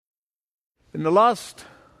In the last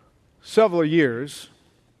several years,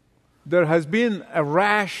 there has been a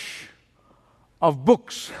rash of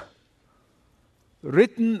books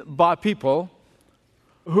written by people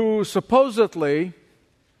who supposedly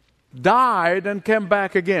died and came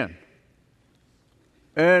back again.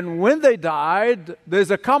 And when they died,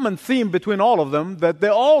 there's a common theme between all of them, that they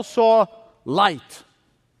all saw light.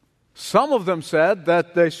 Some of them said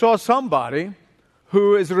that they saw somebody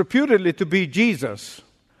who is reputedly to be Jesus.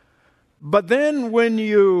 But then when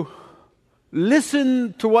you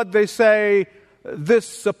listen to what they say this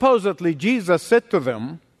supposedly Jesus said to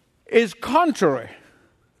them, is contrary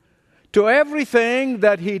to everything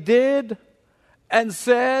that he did and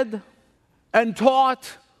said and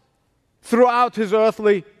taught throughout his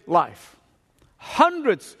earthly life.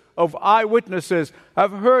 Hundreds of eyewitnesses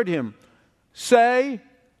have heard him say,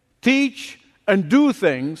 teach, and do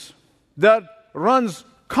things that runs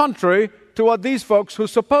contrary to what these folks who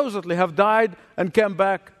supposedly have died and came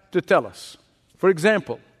back to tell us. For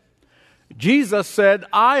example, Jesus said,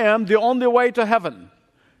 I am the only way to heaven.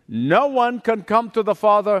 No one can come to the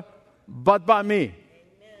Father but by me. Amen.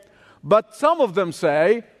 But some of them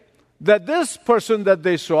say that this person that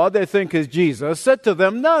they saw, they think is Jesus, said to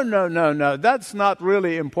them, no, that's not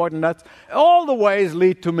really important. That's all the ways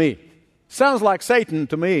lead to me. Sounds like Satan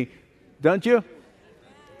to me, don't you?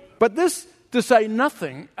 But this to say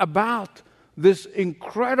nothing about this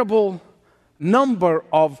incredible number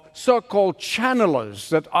of so-called channelers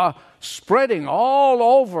that are spreading all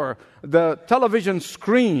over the television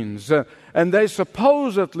screens, and they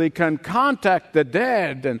supposedly can contact the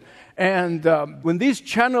dead. And when these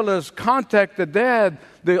channelers contact the dead,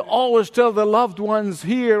 they always tell their loved ones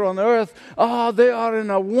here on earth, they are in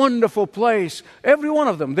a wonderful place. Every one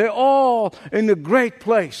of them, they're all in a great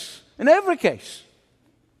place. In every case.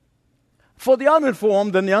 For the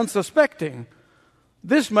uninformed and the unsuspecting,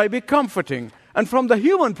 this may be comforting. And from the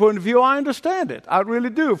human point of view, I understand it. I really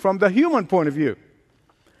do, from the human point of view.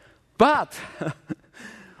 But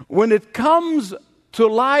when it comes to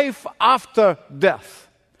life after death,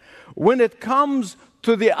 when it comes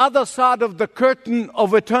to the other side of the curtain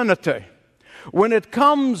of eternity, when it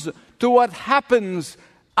comes to what happens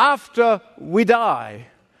after we die,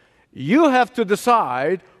 you have to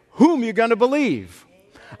decide whom you're going to believe.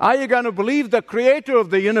 Are you going to believe the creator of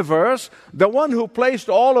the universe, the one who placed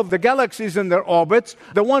all of the galaxies in their orbits,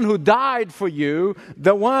 the one who died for you,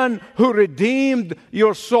 the one who redeemed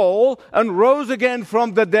your soul and rose again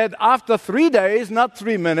from the dead after 3 days, not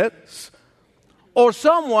 3 minutes, or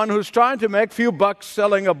someone who's trying to make a few bucks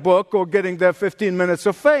selling a book or getting their 15 minutes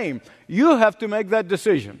of fame? You have to make that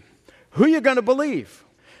decision. Who are you going to believe?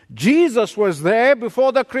 Jesus was there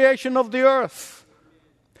before the creation of the earth.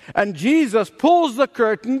 And Jesus pulls the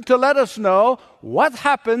curtain to let us know what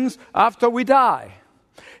happens after we die.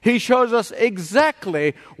 He shows us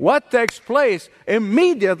exactly what takes place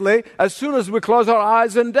immediately as soon as we close our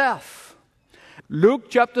eyes in death. Luke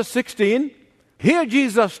chapter 16, here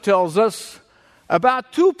Jesus tells us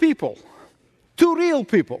about two people, two real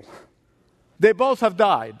people. They both have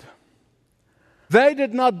died. They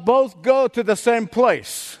did not both go to the same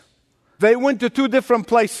place. They went to two different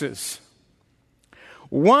places.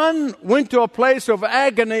 One went to a place of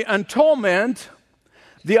agony and torment.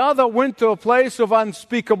 The other went to a place of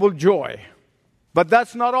unspeakable joy. But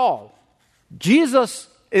that's not all. Jesus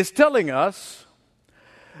is telling us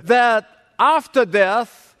that after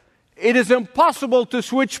death, it is impossible to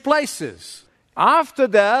switch places. After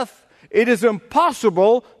death, it is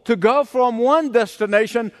impossible to go from one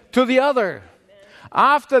destination to the other.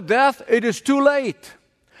 After death, it is too late.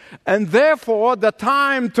 And therefore, the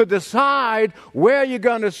time to decide where you're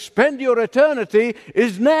going to spend your eternity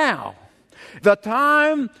is now. The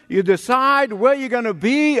time you decide where you're going to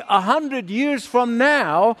be 100 years from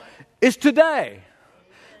now is today.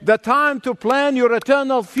 The time to plan your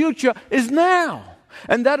eternal future is now.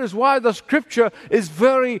 And that is why the Scripture is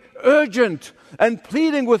very urgent and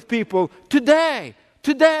pleading with people, today,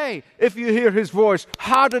 if you hear His voice,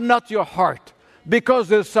 harden not your heart, because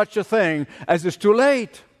there's such a thing as it's too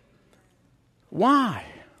late. Why?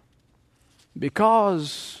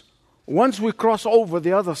 Because once we cross over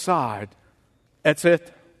the other side, that's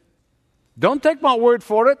it. Don't take my word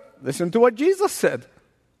for it. Listen to what Jesus said.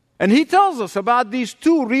 And He tells us about these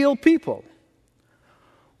two real people.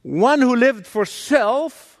 One who lived for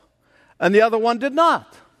self, and the other one did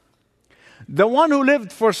not. The one who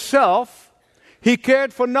lived for self, he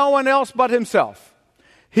cared for no one else but himself.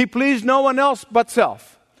 He pleased no one else but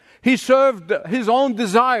self. He served his own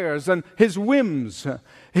desires and his whims.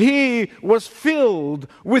 He was filled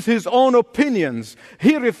with his own opinions.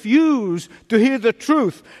 He refused to hear the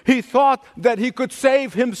truth. He thought that he could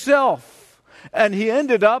save himself. and he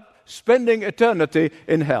ended up spending eternity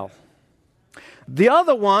in hell. The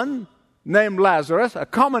other one, named Lazarus, a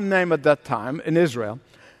common name at that time in Israel,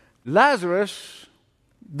 Lazarus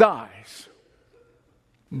dies.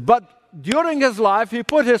 But during his life, he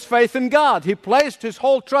put his faith in God. He placed his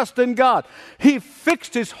whole trust in God. He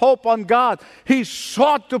fixed his hope on God. He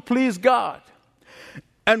sought to please God.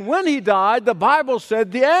 And when he died, the Bible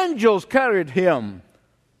said the angels carried him.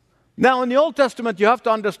 Now, in the Old Testament, you have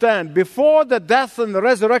to understand, before the death and the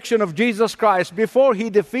resurrection of Jesus Christ, before he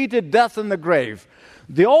defeated death in the grave,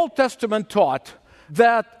 the Old Testament taught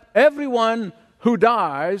that everyone who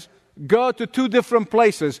dies go to two different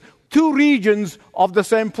places, two regions of the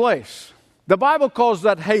same place. The Bible calls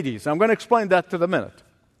that Hades. I'm going to explain that in a minute.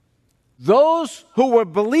 Those who were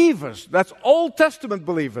believers, that's Old Testament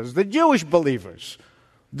believers, the Jewish believers,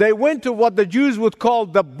 they went to what the Jews would call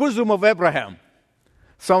the bosom of Abraham.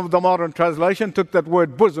 Some of the modern translation took that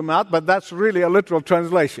word bosom out, but that's really a literal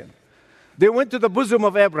translation. They went to the bosom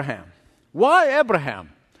of Abraham. Why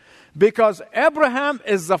Abraham? Because Abraham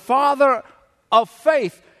is the father of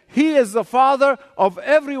faith. He is the father of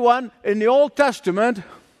everyone in the Old Testament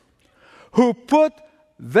who put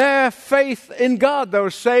their faith in God. They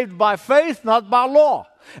were saved by faith, not by law.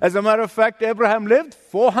 As a matter of fact, Abraham lived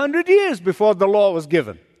 400 years before the law was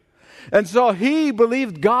given. And so he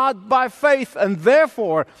believed God by faith, and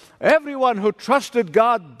therefore everyone who trusted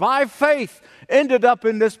God by faith ended up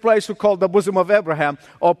in this place we call the bosom of Abraham,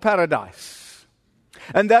 or paradise.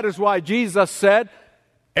 And that is why Jesus said,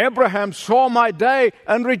 Abraham saw my day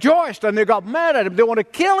and rejoiced, and they got mad at him. They want to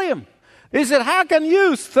kill him. He said, how can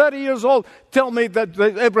you, 30 years old, tell me that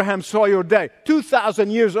Abraham saw your day 2,000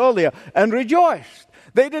 years earlier and rejoiced?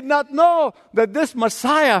 They did not know that this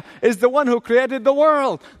Messiah is the one who created the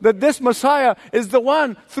world, that this Messiah is the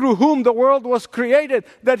one through whom the world was created,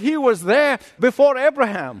 that he was there before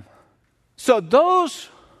Abraham. So those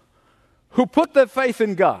who put their faith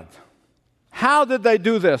in God, how did they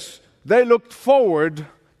do this? They looked forward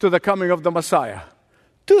to the coming of the Messiah.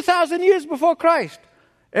 2,000 years before Christ,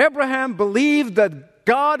 Abraham believed that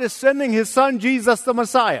God is sending his son Jesus the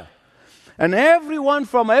Messiah. And everyone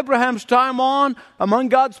from Abraham's time on, among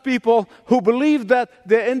God's people who believed that,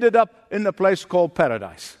 they ended up in a place called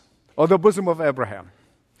paradise, or the bosom of Abraham.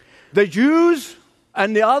 The Jews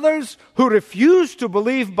and the others who refused to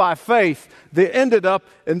believe by faith, they ended up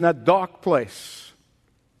in that dark place.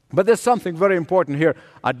 But there's something very important here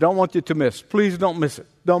I don't want you to miss. Please don't miss it.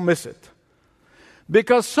 Don't miss it.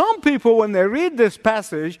 Because some people, when they read this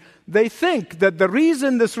passage, they think that the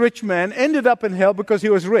reason this rich man ended up in hell because he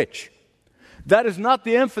was rich. That is not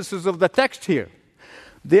the emphasis of the text here.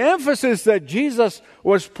 The emphasis that Jesus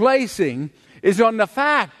was placing is on the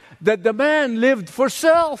fact that the man lived for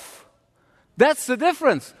self. That's the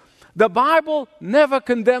difference. The Bible never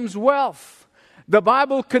condemns wealth. The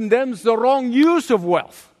Bible condemns the wrong use of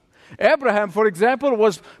wealth. Abraham, for example,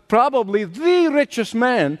 was probably the richest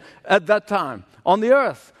man at that time on the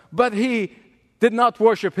earth. But he did not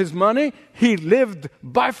worship his money. He lived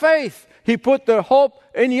by faith. He put their hope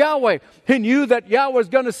in Yahweh. He knew that Yahweh was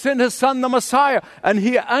going to send his son, the Messiah, and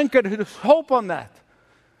he anchored his hope on that.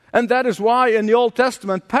 And that is why in the Old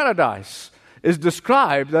Testament, paradise is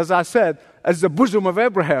described, as I said, as the bosom of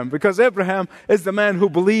Abraham, because Abraham is the man who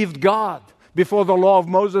believed God before the law of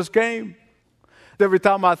Moses came. Every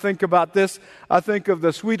time I think about this, I think of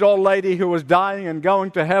the sweet old lady who was dying and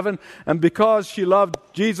going to heaven, and because she loved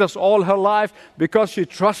Jesus all her life, because she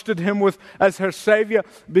trusted him as her Savior,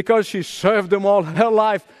 because she served him all her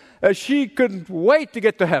life, she couldn't wait to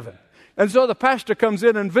get to heaven. And so the pastor comes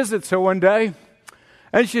in and visits her one day,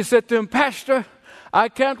 and she said to him, Pastor, I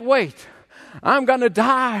can't wait. I'm going to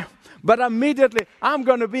die, but immediately I'm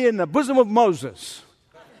going to be in the bosom of Moses.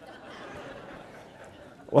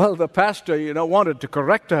 Well, the pastor, wanted to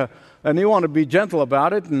correct her, and he wanted to be gentle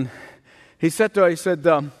about it. And he said to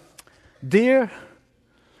her, Dear,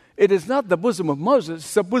 it is not the bosom of Moses,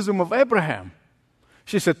 it's the bosom of Abraham.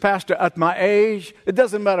 She said, Pastor, at my age, it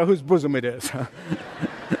doesn't matter whose bosom it is.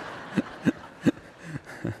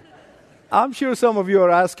 I'm sure some of you are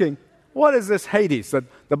asking, what is this Hades that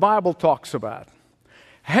the Bible talks about?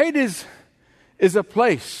 Hades is a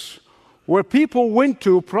place where people went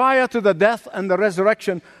to prior to the death and the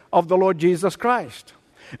resurrection of the Lord Jesus Christ.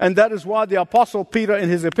 And that is why the Apostle Peter in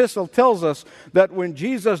his epistle tells us that when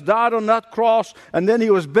Jesus died on that cross and then he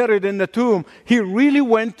was buried in the tomb, he really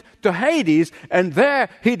went to Hades, and there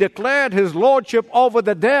he declared his lordship over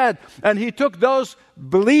the dead, and he took those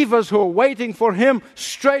believers who were waiting for him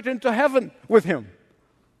straight into heaven with him.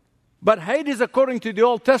 But Hades, according to the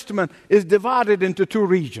Old Testament, is divided into two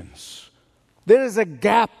regions. There is a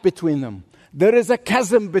gap between them. There is a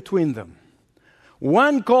chasm between them.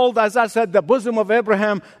 One called, as I said, the bosom of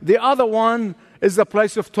Abraham. The other one is the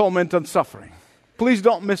place of torment and suffering. Please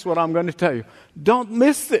don't miss what I'm going to tell you. Don't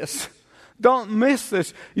miss this. Don't miss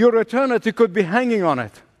this. Your eternity could be hanging on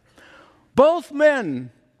it. Both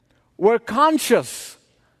men were conscious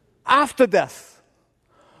after death.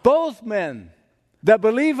 Both men, the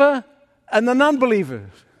believer and the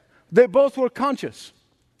non-believer, they both were conscious.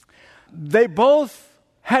 They both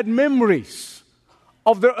had memories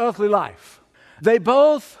of their earthly life. They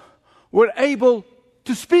both were able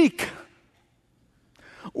to speak.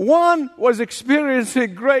 One was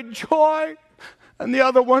experiencing great joy, and the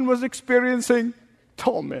other one was experiencing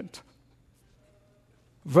torment.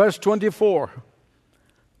 Verse 24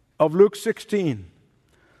 of Luke 16.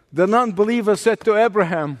 The non-believer said to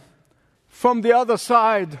Abraham from the other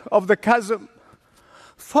side of the chasm,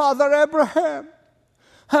 "Father Abraham,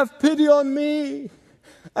 have pity on me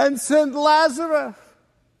and send Lazarus."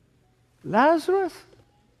 Lazarus?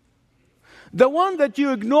 The one that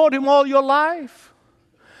you ignored him all your life?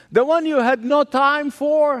 The one you had no time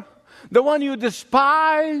for? The one you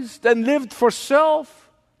despised and lived for self?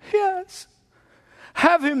 Yes.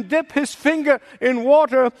 Have him dip his finger in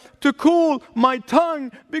water to cool my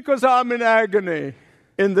tongue because I'm in agony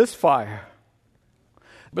in this fire.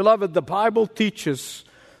 Beloved, the Bible teaches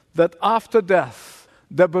that after death,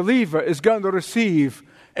 the believer is going to receive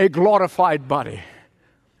a glorified body.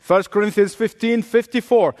 1 Corinthians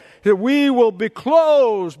 15:54. We will be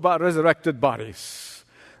clothed by resurrected bodies.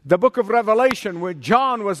 The book of Revelation, where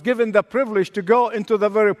John was given the privilege to go into the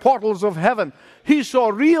very portals of heaven, he saw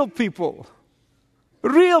real people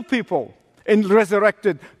in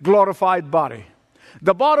resurrected, glorified body.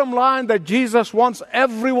 The bottom line that Jesus wants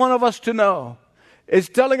every one of us to know is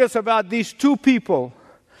telling us about these two people.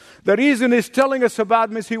 The reason he's telling us about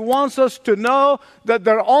them is he wants us to know that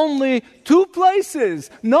there are only two places,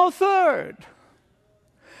 no third.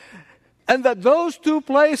 And that those two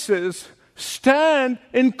places stand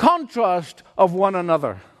in contrast of one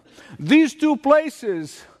another. These two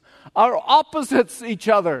places are opposites each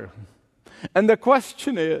other. And the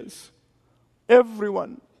question is,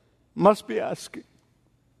 everyone must be asking,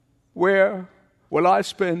 where will I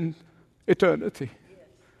spend eternity?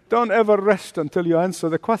 Don't ever rest until you answer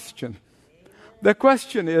the question. The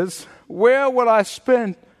question is, where will I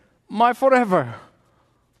spend my forever?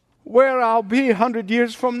 Where I'll be 100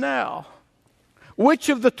 years from now? Which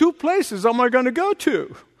of the two places am I going to go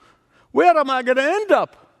to? Where am I going to end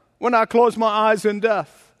up when I close my eyes in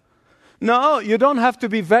death? No, you don't have to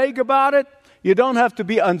be vague about it. You don't have to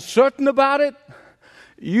be uncertain about it.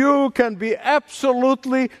 You can be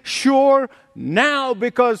absolutely sure now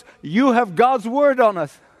because you have God's word on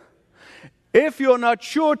it. If you're not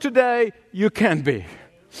sure today, you can be.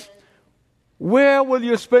 Where will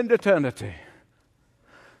you spend eternity?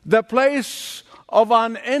 The place of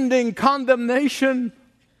unending condemnation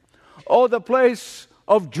or the place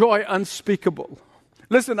of joy unspeakable?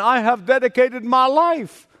 Listen, I have dedicated my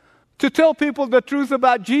life to tell people the truth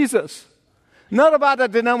about Jesus. Not about a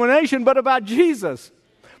denomination, but about Jesus.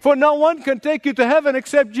 For no one can take you to heaven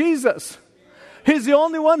except Jesus. He's the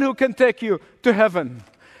only one who can take you to heaven.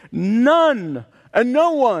 None and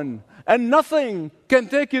no one and nothing can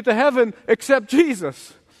take you to heaven except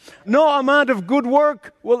Jesus. No amount of good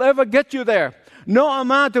work will ever get you there. No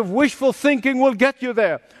amount of wishful thinking will get you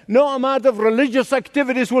there. No amount of religious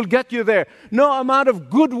activities will get you there. No amount of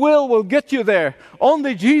goodwill will get you there.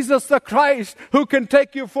 Only Jesus the Christ who can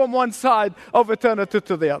take you from one side of eternity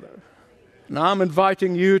to the other. Now I'm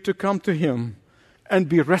inviting you to come to Him and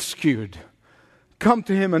be rescued. Come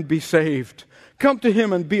to Him and be saved. Come to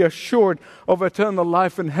Him and be assured of eternal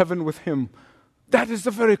life in heaven with Him. That is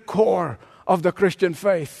the very core of the Christian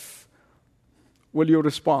faith. Will you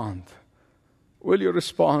respond? Will you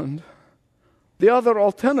respond? The other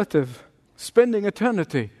alternative, spending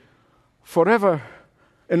eternity forever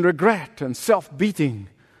in regret and self-beating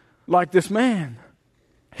like this man.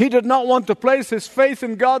 He did not want to place his faith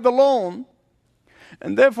in God alone.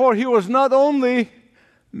 And therefore he was not only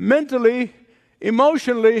mentally,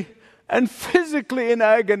 emotionally, and physically in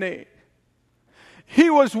agony. He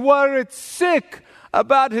was worried sick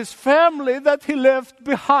about his family that he left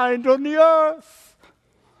behind on the earth.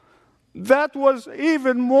 That was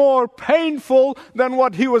even more painful than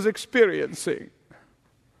what he was experiencing.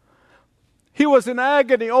 He was in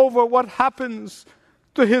agony over what happens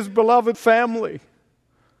to his beloved family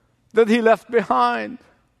that he left behind.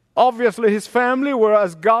 Obviously, his family were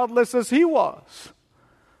as godless as he was.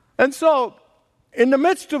 And so, in the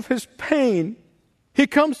midst of his pain, he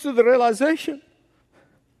comes to the realization,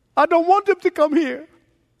 I don't want him to come here.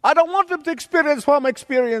 I don't want him to experience what I'm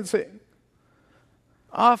experiencing.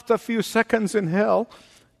 After a few seconds in hell,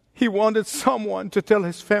 he wanted someone to tell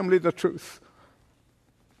his family the truth.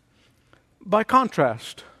 By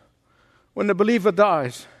contrast, when the believer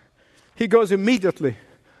dies, he goes immediately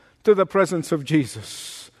to the presence of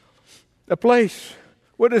Jesus. A place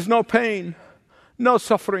where there's no pain, no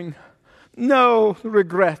suffering, no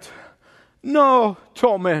regret, no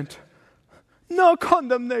torment, no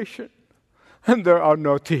condemnation, and there are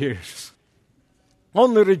no tears.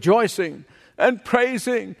 Only rejoicing and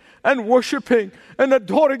praising and worshiping and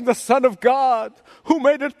adoring the Son of God who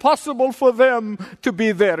made it possible for them to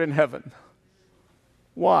be there in heaven.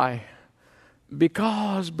 Why?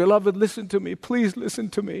 Because, beloved, listen to me. Please listen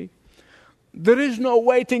to me. There is no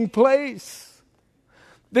waiting place.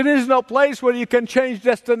 There is no place where you can change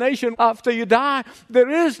destination after you die. There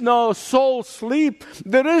is no soul sleep.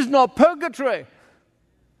 There is no purgatory.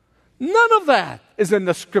 None of that is in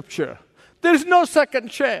the Scripture. There's no second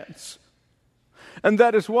chance. And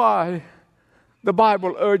that is why the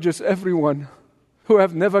Bible urges everyone who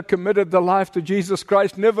have never committed their life to Jesus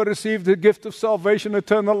Christ, never received the gift of salvation,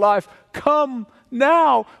 eternal life, come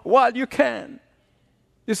now while you can.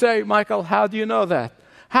 You say, Michael, how do you know that?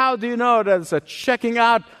 How do you know that it's a checking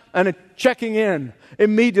out and a checking in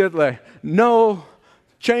immediately? No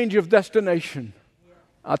change of destination.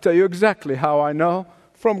 I'll tell you exactly how I know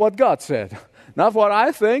from what God said. Not what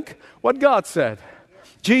I think, what God said.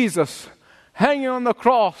 Jesus hanging on the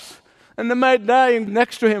cross, and the man dying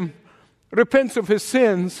next to him repents of his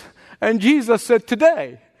sins, and Jesus said,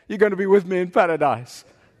 today you're going to be with me in paradise.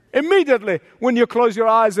 Immediately when you close your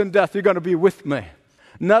eyes in death, you're going to be with me.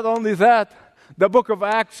 Not only that, the book of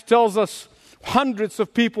Acts tells us hundreds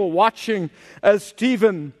of people watching as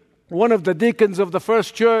Stephen, one of the deacons of the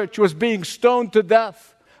first church, was being stoned to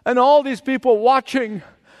death. And all these people watching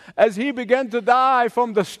as he began to die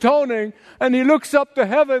from the stoning, and he looks up to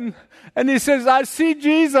heaven and he says, I see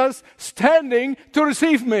Jesus standing to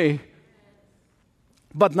receive me.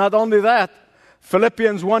 But not only that,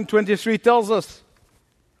 Philippians 1:23 tells us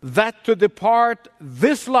that to depart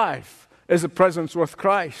this life is a presence with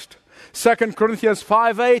Christ. 2 Corinthians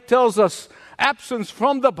 5:8 tells us absence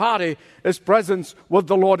from the body is presence with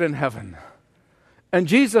the Lord in heaven. And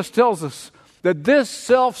Jesus tells us that this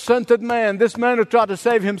self-centered man, this man who tried to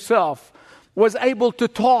save himself, was able to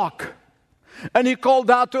talk. And he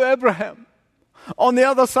called out to Abraham. On the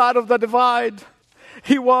other side of the divide,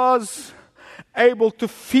 he was able to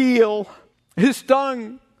feel his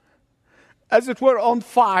tongue, as it were, on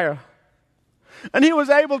fire. And he was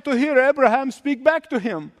able to hear Abraham speak back to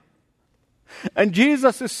him. And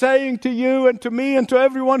Jesus is saying to you and to me and to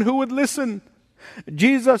everyone who would listen,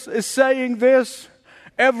 Jesus is saying this,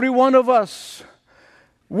 every one of us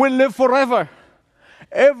will live forever.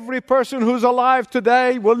 Every person who's alive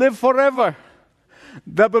today will live forever.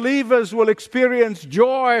 The believers will experience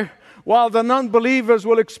joy, while the non-believers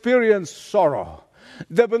will experience sorrow.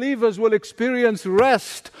 The believers will experience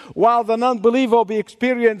rest, while the non-believer will be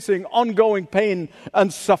experiencing ongoing pain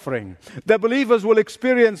and suffering. The believers will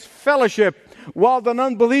experience fellowship, while the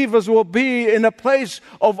non-believers will be in a place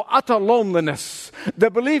of utter loneliness. The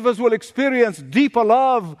believers will experience deeper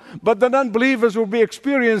love, but the non-believers will be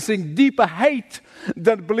experiencing deeper hate.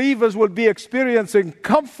 The believers will be experiencing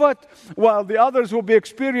comfort, while the others will be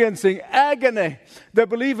experiencing agony. The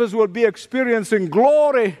believers will be experiencing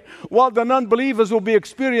glory, while the non-believers will be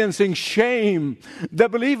experiencing shame. The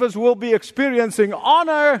believers will be experiencing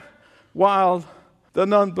honor, while the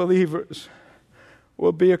non-believers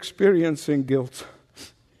will be experiencing guilt.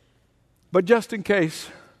 But just in case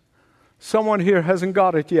someone here hasn't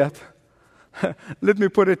got it yet, let me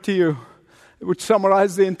put it to you, which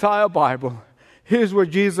summarizes the entire Bible. Here's what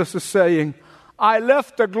Jesus is saying. I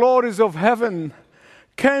left the glories of heaven,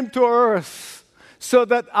 came to earth, so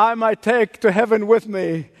that I might take to heaven with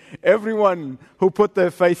me everyone who put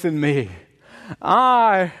their faith in me.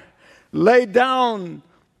 I laid down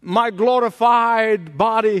my glorified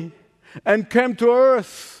body and came to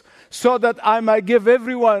earth so that I might give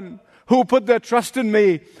everyone who put their trust in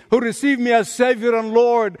me, who received me as Savior and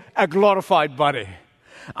Lord, a glorified body.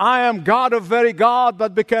 I am God of very God,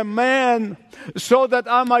 but became man so that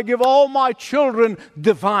I might give all my children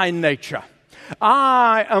divine nature.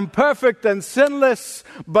 I am perfect and sinless,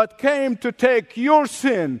 but came to take your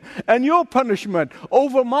sin and your punishment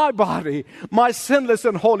over my body, my sinless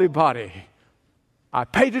and holy body. I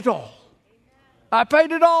paid it all. I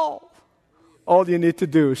paid it all. All you need to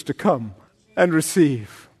do is to come and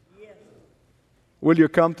receive. Will you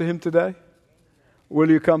come to Him today? Will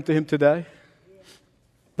you come to Him today?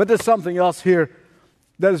 But there's something else here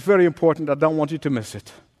that is very important. I don't want you to miss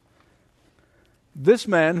it. This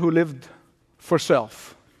man who lived for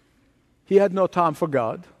self, He had no time for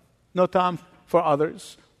God, no time for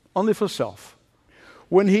others, only for self.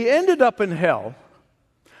 When he ended up in hell,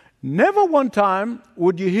 never one time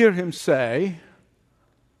would you hear him say,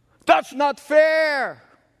 "That's not fair.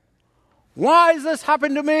 Why has this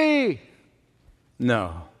happened to me?"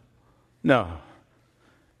 No.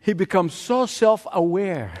 He becomes so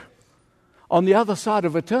self-aware on the other side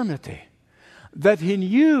of eternity that he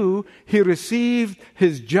knew he received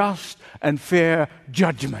his just and fair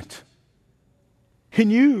judgment. He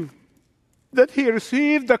knew that he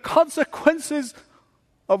received the consequences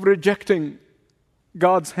of rejecting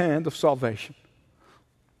God's hand of salvation.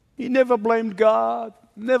 He never blamed God,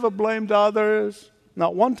 never blamed others.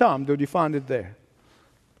 Not one time did you find it there.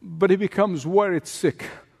 But he becomes worried sick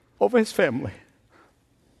over his family.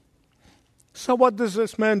 So what does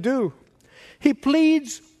this man do? He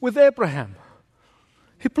pleads with Abraham.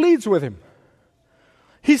 He pleads with him.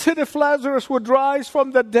 He said, "If Lazarus would rise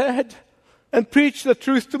from the dead and preach the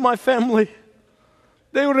truth to my family,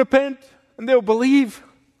 they will repent and they will believe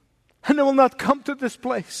and they will not come to this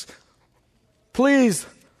place." Please,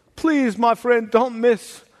 my friend, don't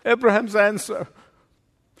miss Abraham's answer.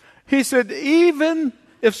 He said, even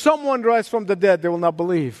if someone rises from the dead, they will not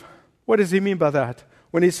believe. What does he mean by that?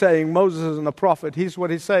 When he's saying Moses isn't a prophet, here's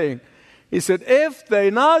what he's saying. He said, if they're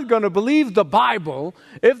not going to believe the Bible,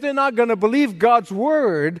 if they're not going to believe God's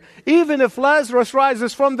word, even if Lazarus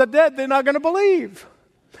rises from the dead, they're not going to believe.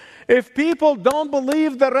 If people don't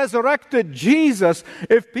believe the resurrected Jesus,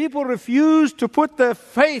 if people refuse to put their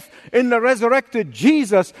faith in the resurrected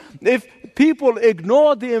Jesus, if people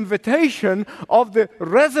ignore the invitation of the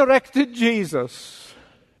resurrected Jesus,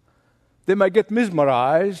 they might get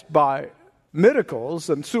mesmerized by miracles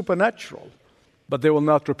and supernatural, but they will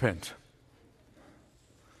not repent.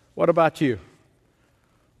 What about you?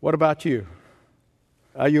 What about you?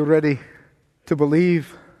 Are you ready to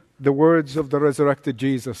believe the words of the resurrected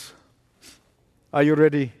Jesus? Are you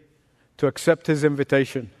ready to accept his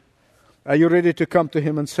invitation? Are you ready to come to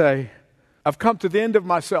him and say, "I've come to the end of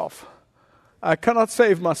myself. I cannot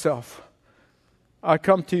save myself. I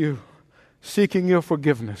come to you seeking your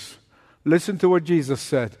forgiveness." Listen to what Jesus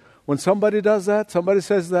said. When somebody does that, somebody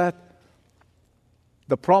says that,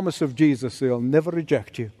 the promise of Jesus, he'll never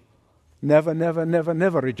reject you. Never, never, never,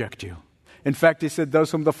 never reject you. In fact, he said,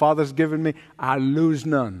 "Those whom the Father has given me, I lose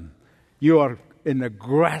none." You are in the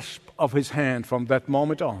grasp of his hand from that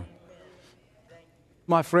moment on.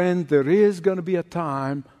 My friend, there is going to be a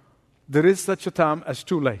time, there is such a time as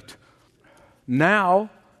too late.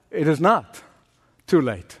 Now, it is not too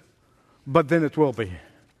late, but then it will be.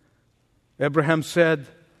 Abraham said,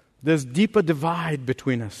 there's deeper divide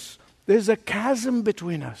between us. There's a chasm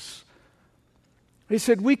between us. He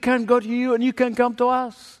said, we can't go to you and you can't come to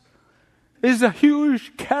us. There's a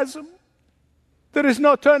huge chasm. There is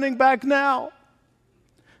no turning back now.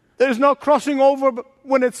 There is no crossing over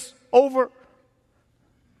when it's over.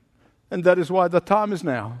 And that is why the time is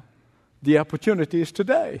now. The opportunity is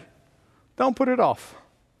today. Don't put it off.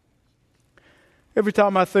 Every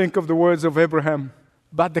time I think of the words of Abraham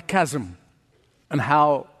about the chasm and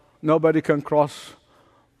how nobody can cross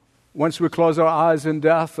once we close our eyes in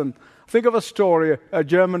death. And think of a story. A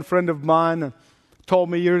German friend of mine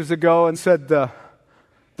told me years ago and said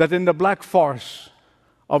that in the Black Forest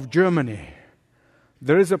of Germany,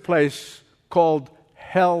 there is a place called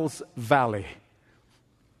Hell's Valley.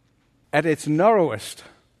 At its narrowest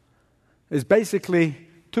is basically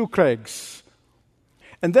two crags.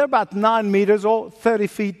 And they're about 9 meters or 30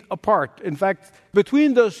 feet apart. In fact,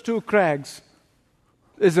 between those two crags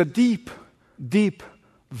is a deep, deep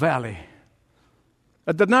valley.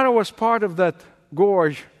 At the narrowest part of that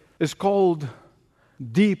gorge is called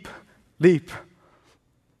Deep Leap.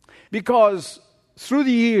 Because through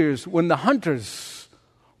the years, when the hunters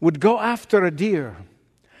would go after a deer,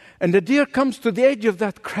 and the deer comes to the edge of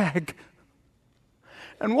that crag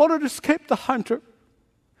and wanted to escape the hunter,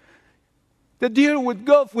 the deer would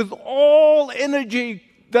go with all energy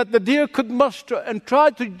that the deer could muster and try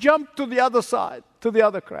to jump to the other side, to the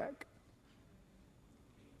other crag.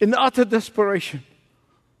 In utter desperation,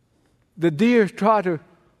 the deer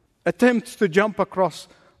attempts to jump across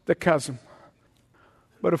the chasm.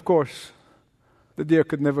 But of course, the deer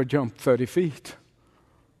could never jump 30 feet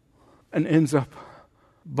and ends up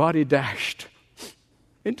body dashed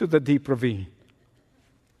into the deep ravine.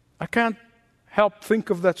 I can't help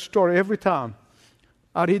think of that story every time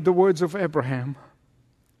I read the words of Abraham.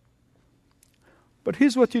 But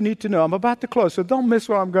here's what you need to know. I'm about to close, so don't miss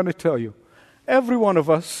what I'm going to tell you. Every one of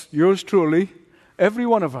us, yours truly, every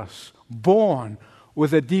one of us, born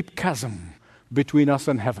with a deep chasm between us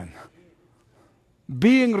and heaven.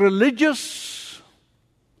 Being religious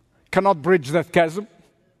cannot bridge that chasm.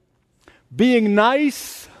 Being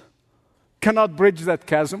nice cannot bridge that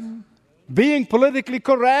chasm. Being politically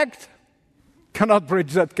correct cannot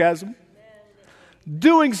bridge that chasm.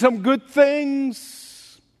 Doing some good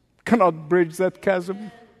things cannot bridge that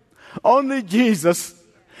chasm. Only Jesus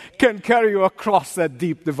can carry you across that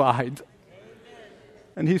deep divide.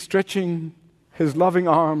 And He's stretching His loving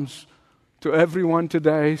arms to everyone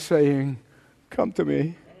today, saying, come to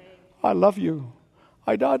me. I love you.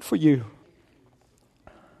 I died for you.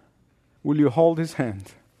 Will you hold His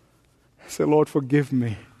hand? Say, Lord, forgive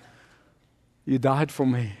me. You died for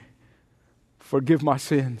me. Forgive my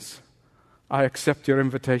sins. I accept your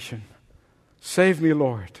invitation. Save me,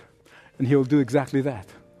 Lord. And He'll do exactly that,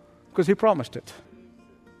 because He promised it.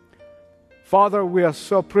 Father, we are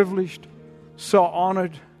so privileged, so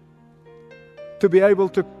honored to be able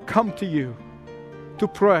to come to you, to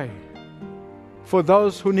pray. For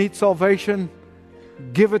those who need salvation,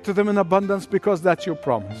 give it to them in abundance, because that's your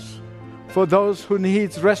promise. For those who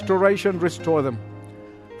need restoration, restore them.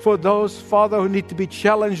 For those, Father, who need to be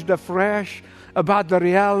challenged afresh about the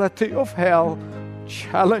reality of hell,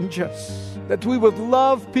 challenge us, that we would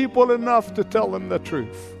love people enough to tell them the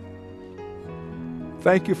truth.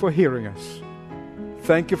 Thank you for hearing us.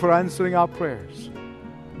 Thank you for answering our prayers,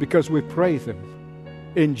 because we pray them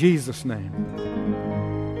in Jesus' name.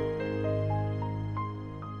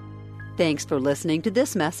 Thanks for listening to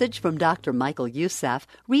this message from Dr. Michael Youssef,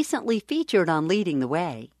 recently featured on Leading the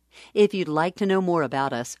Way. If you'd like to know more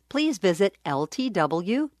about us, please visit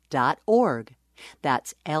ltw.org.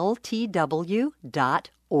 That's ltw.org.